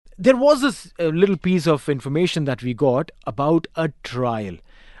there was this little piece of information that we got about a trial.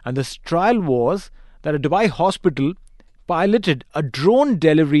 And this trial was that a Dubai hospital piloted a drone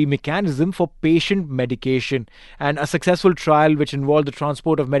delivery mechanism for patient medication, and a successful trial which involved the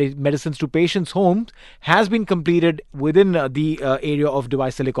transport of medicines to patients' homes has been completed within the area of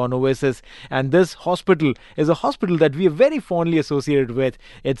Dubai Silicon Oasis. And this hospital is a hospital that we are very fondly associated with.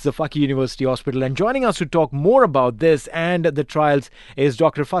 It's the Faki University Hospital. And joining us to talk more about this and the trials is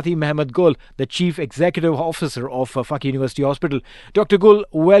Dr. Fatih Mehmet Gul, the Chief Executive Officer of Faki University Hospital. Dr. Gul,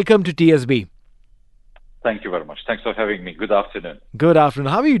 welcome to TSB. Thank you very much. Thanks for having me. Good afternoon. Good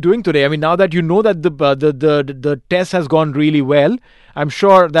afternoon. How are you doing today? I mean, now that you know that the test has gone really well, I'm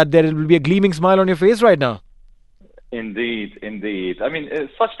sure that there will be a gleaming smile on your face right now. Indeed, indeed. I mean,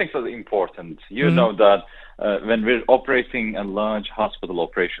 such things are important. You know that when we're operating a large hospital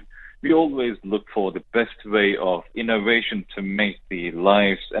operation, we always look for the best way of innovation to make the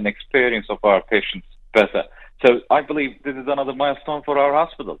lives and experience of our patients better. So I believe this is another milestone for our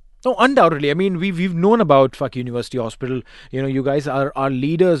hospital. No, undoubtedly. I mean, we've known about Faki University Hospital. You know, you guys are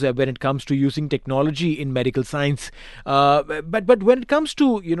leaders when it comes to using technology in medical science. But when it comes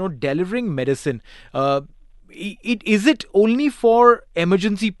to delivering medicine, is it only for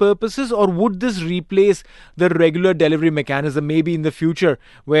emergency purposes, or would this replace the regular delivery mechanism maybe in the future,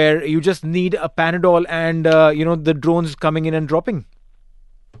 where you just need a Panadol and the drones coming in and dropping?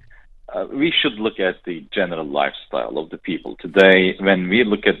 We should look at the general lifestyle of the people. Today, when we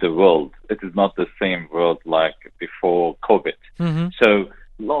look at the world, it is not the same world like before COVID. So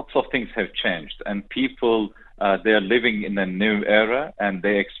lots of things have changed, and people, they are living in a new era, and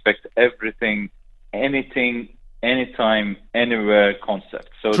they expect everything, anything, anytime, anywhere concept.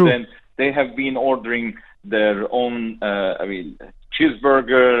 So True. Then they have been ordering their own,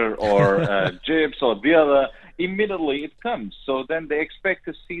 cheeseburger or chips or the other. Immediately it comes. So then they expect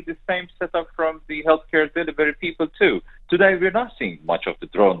to see the same setup from the healthcare delivery people too. Today we're not seeing much of the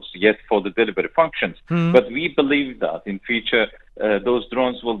drones yet for the delivery functions, but we believe that in future those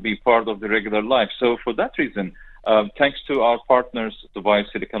drones will be part of the regular life. So for that reason, thanks to our partners, Dubai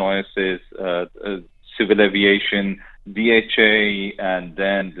Silicon Oasis, Civil Aviation, DHA, and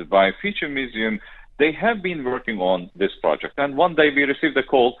then Dubai Future Museum, they have been working on this project. And one day we received a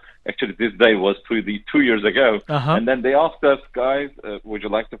call. Actually, this day was 2 years ago. And then they asked us, guys, would you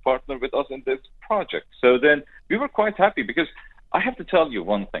like to partner with us in this project? So then we were quite happy, because I have to tell you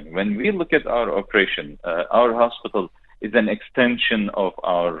one thing. When we look at our operation, our hospital is an extension of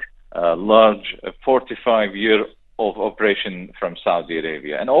our large 45-year of operation from Saudi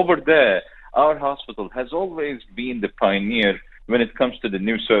Arabia. And over there, our hospital has always been the pioneer when it comes to the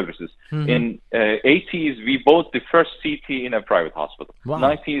new services. In 80s, we bought the first CT in a private hospital. Wow.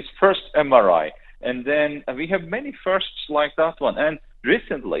 90s, first MRI. And then we have many firsts like that one. And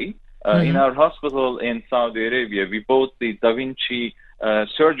recently, in our hospital in Saudi Arabia, we bought the Da Vinci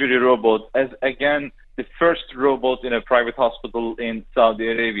surgery robot as, again, the first robot in a private hospital in Saudi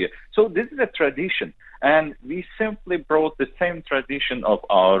Arabia. So this is a tradition. And we simply brought the same tradition of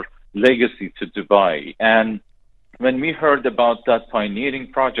our legacy to Dubai. And when we heard about that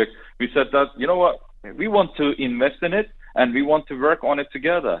pioneering project, we said that, you know what, we want to invest in it and we want to work on it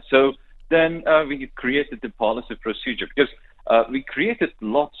together. So then we created the policy procedure, because we created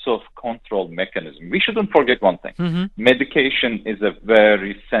lots of control mechanisms. We shouldn't forget one thing. Medication is a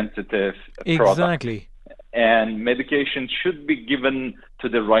very sensitive product. Exactly. And medication should be given to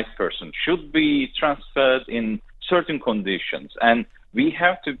the right person, should be transferred in certain conditions. And we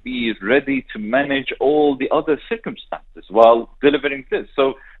have to be ready to manage all the other circumstances while delivering this.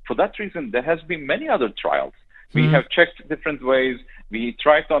 So for that reason, there has been many other trials. We have checked different ways. We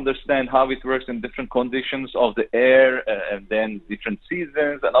try to understand how it works in different conditions of the air, and then different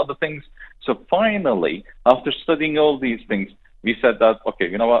seasons and other things. So finally, after studying all these things, we said that, okay,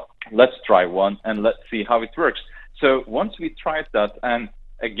 you know what, let's try one and let's see how it works. So once we tried that, and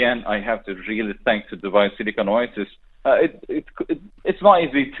again, I have to really thank the Dubai Silicon Oasis. It's not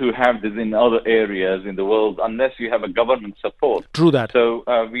easy to have this in other areas in the world unless you have a government support. True that. So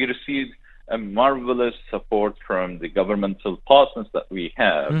we received a marvelous support from the governmental partners that we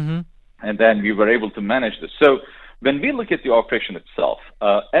have, and then we were able to manage this. So when we look at the operation itself,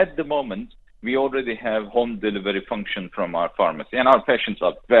 at the moment, we already have home delivery function from our pharmacy, and our patients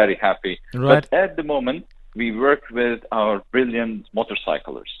are very happy. Right. But at the moment, we work with our brilliant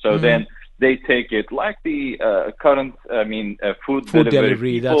motorcyclists. So then they take it like the current, food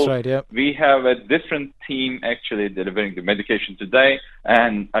delivery people. That's right, yeah. We have a different team actually delivering the medication today.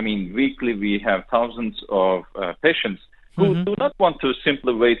 And weekly we have thousands of patients who do not want to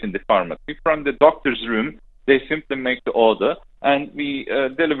simply wait in the pharmacy. From the doctor's room, They simply make the order, and we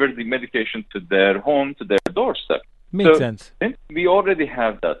deliver the medication to their home, to their doorstep. Makes So sense. since we already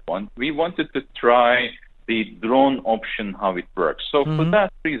have that one, we wanted to try the drone option, how it works. So for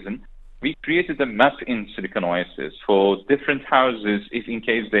that reason, we created a map in Silicon Oasis for different houses. If in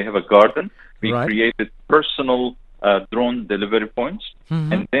case they have a garden, we Right. created personal drone delivery points.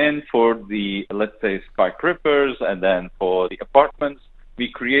 And then for the, let's say, skyscrapers, and then for the apartments, we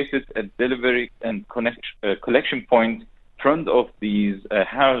created a delivery and collection point in front of these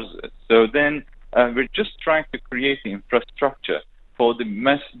houses. So then we're just trying to create the infrastructure for the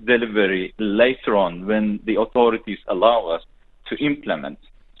mass delivery later on when the authorities allow us to implement.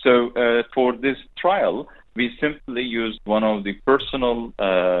 So for this trial, we simply used one of the personal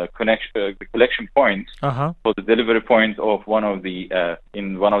collection points Uh-huh. for the delivery point of one of the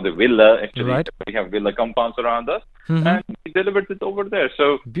in one of the villa. Actually, Right. we have villa compounds around us, and we delivered it over there.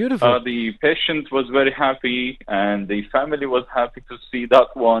 So Beautiful. the patient was very happy, and the family was happy to see that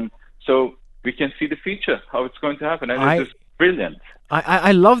one. So we can see the future, how it's going to happen, and it's just brilliant.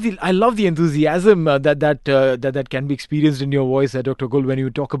 I love the enthusiasm that can be experienced in your voice, Dr. Gul, when you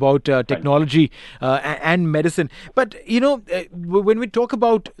talk about technology and medicine. But when we talk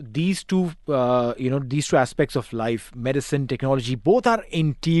about these two aspects of life, medicine, technology, both are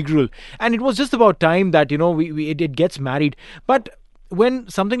integral. And it was just about time that it gets married. But when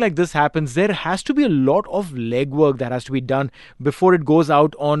something like this happens, there has to be a lot of legwork that has to be done before it goes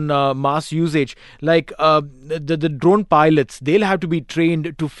out on mass usage. Like the drone pilots, they'll have to be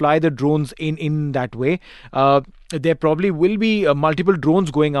trained to fly the drones in that way. There probably will be multiple drones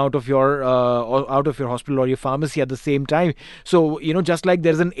going out of your hospital or your pharmacy at the same time. So just like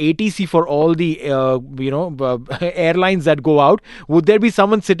there's an ATC for all the airlines that go out, would there be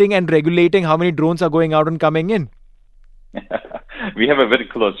someone sitting and regulating how many drones are going out and coming in? We have a very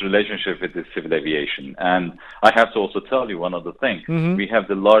close relationship with the civil aviation. And I have to also tell you one other thing. We have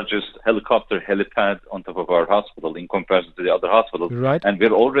the largest helicopter helipad on top of our hospital in comparison to the other hospitals. Right. And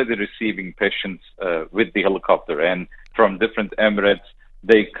we're already receiving patients with the helicopter. And from different Emirates,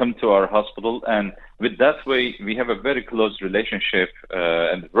 they come to our hospital. And with that way, we have a very close relationship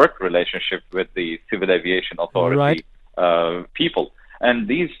and work relationship with the civil aviation authority people. And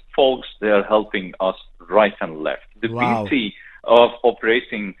these folks, they are helping us right and left. The beauty of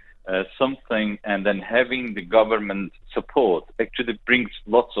operating something and then having the government support actually brings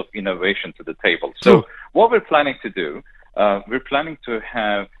lots of innovation to the table. So what we're planning to do, we're planning to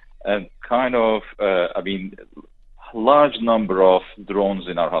have a kind of, large number of drones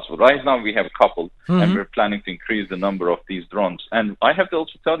in our hospital. Right now we have a couple, and we're planning to increase the number of these drones. And I have to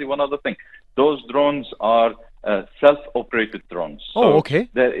also tell you one other thing. Those drones are self-operated drones. Oh, okay.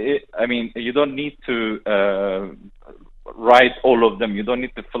 You don't need to ride all of them. You don't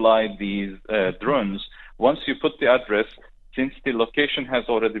need to fly these drones. Once you put the address, since the location has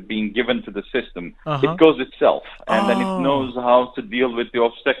already been given to the system, it goes itself, and then it knows how to deal with the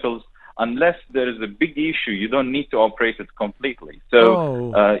obstacles. Unless there is a big issue, you don't need to operate it completely.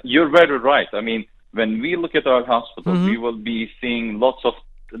 So you're very right. I mean, when we look at our hospital, we will be seeing lots of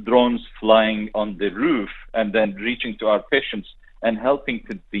drones flying on the roof and then reaching to our patients and helping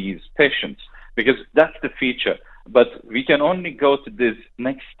to these patients, because that's the feature. But we can only go to this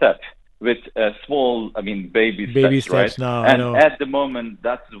next step with small, baby steps, right? Now, and at the moment,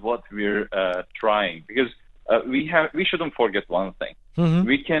 that's what we're trying, because we shouldn't forget one thing.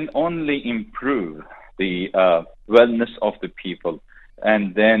 We can only improve the wellness of the people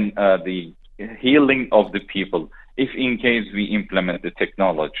and then the healing of the people if in case we implement the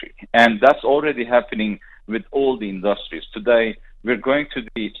technology. And that's already happening with all the industries. Today, we're going to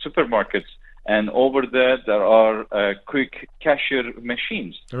the supermarkets, and over there are quick cashier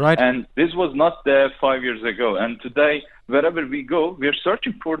machines. Right. And this was not there 5 years ago. And today, wherever we go, we're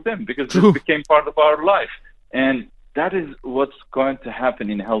searching for them because this became part of our life. And that is what's going to happen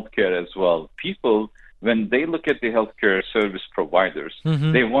in healthcare as well. People, when they look at the healthcare service providers,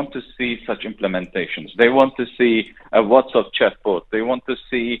 they want to see such implementations. They want to see a WhatsApp chatbot. They want to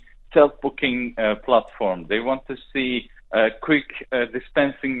see self-booking platform. They want to see quick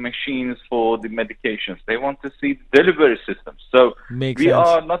dispensing machines for the medications. They want to see delivery systems. So we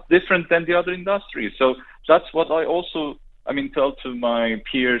are not different than the other industries. So that's what I also, tell to my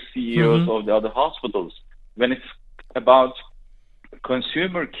peer CEOs of the other hospitals. When it's about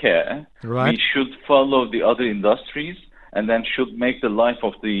consumer care, we should follow the other industries and then should make the life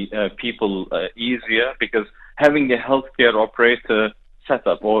of the people easier, because having a healthcare operator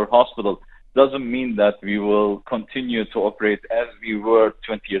setup or hospital doesn't mean that we will continue to operate as we were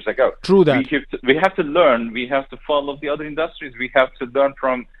 20 years ago. True that. We have to learn. We have to follow the other industries. We have to learn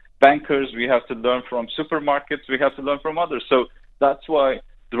from bankers, we have to learn from supermarkets, we have to learn from others. So that's why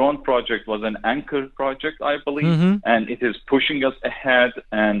drone project was an anchor project, I believe, and it is pushing us ahead,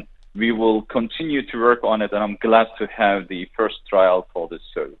 and we will continue to work on it, and I'm glad to have the first trial for this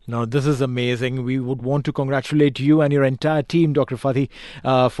service. No, this is amazing. We would want to congratulate you and your entire team, Dr. Fathi,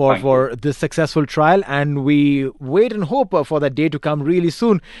 for this successful trial. And we wait and hope for that day to come really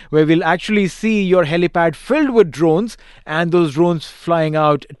soon, where we'll actually see your helipad filled with drones and those drones flying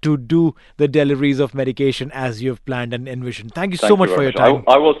out to do the deliveries of medication as you've planned and envisioned. Thank you so much for your time.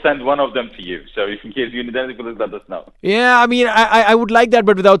 I will send one of them to you. So if in case you need anything, let us know. Yeah, I mean, I would like that,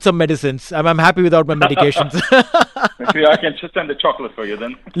 but without some medicines. I'm happy without my medications. Maybe I can just send the chocolate for you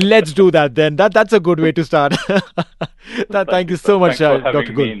then. Let's do that then. That's a good way to start. Thank you so much,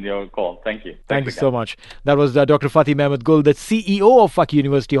 Dr. Gul. In your call. Thank you. Thank you so much. That was Dr. Fathi Mehmet Gul, the CEO of Faki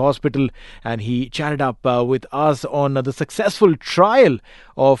University Hospital, and he chatted up with us on the successful trial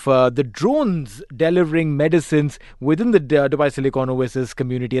of the drones delivering medicines within the Dubai Silicon Oasis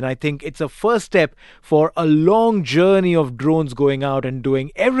community. And I think it's a first step for a long journey of drones going out and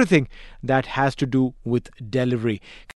doing everything that has to do with delivery.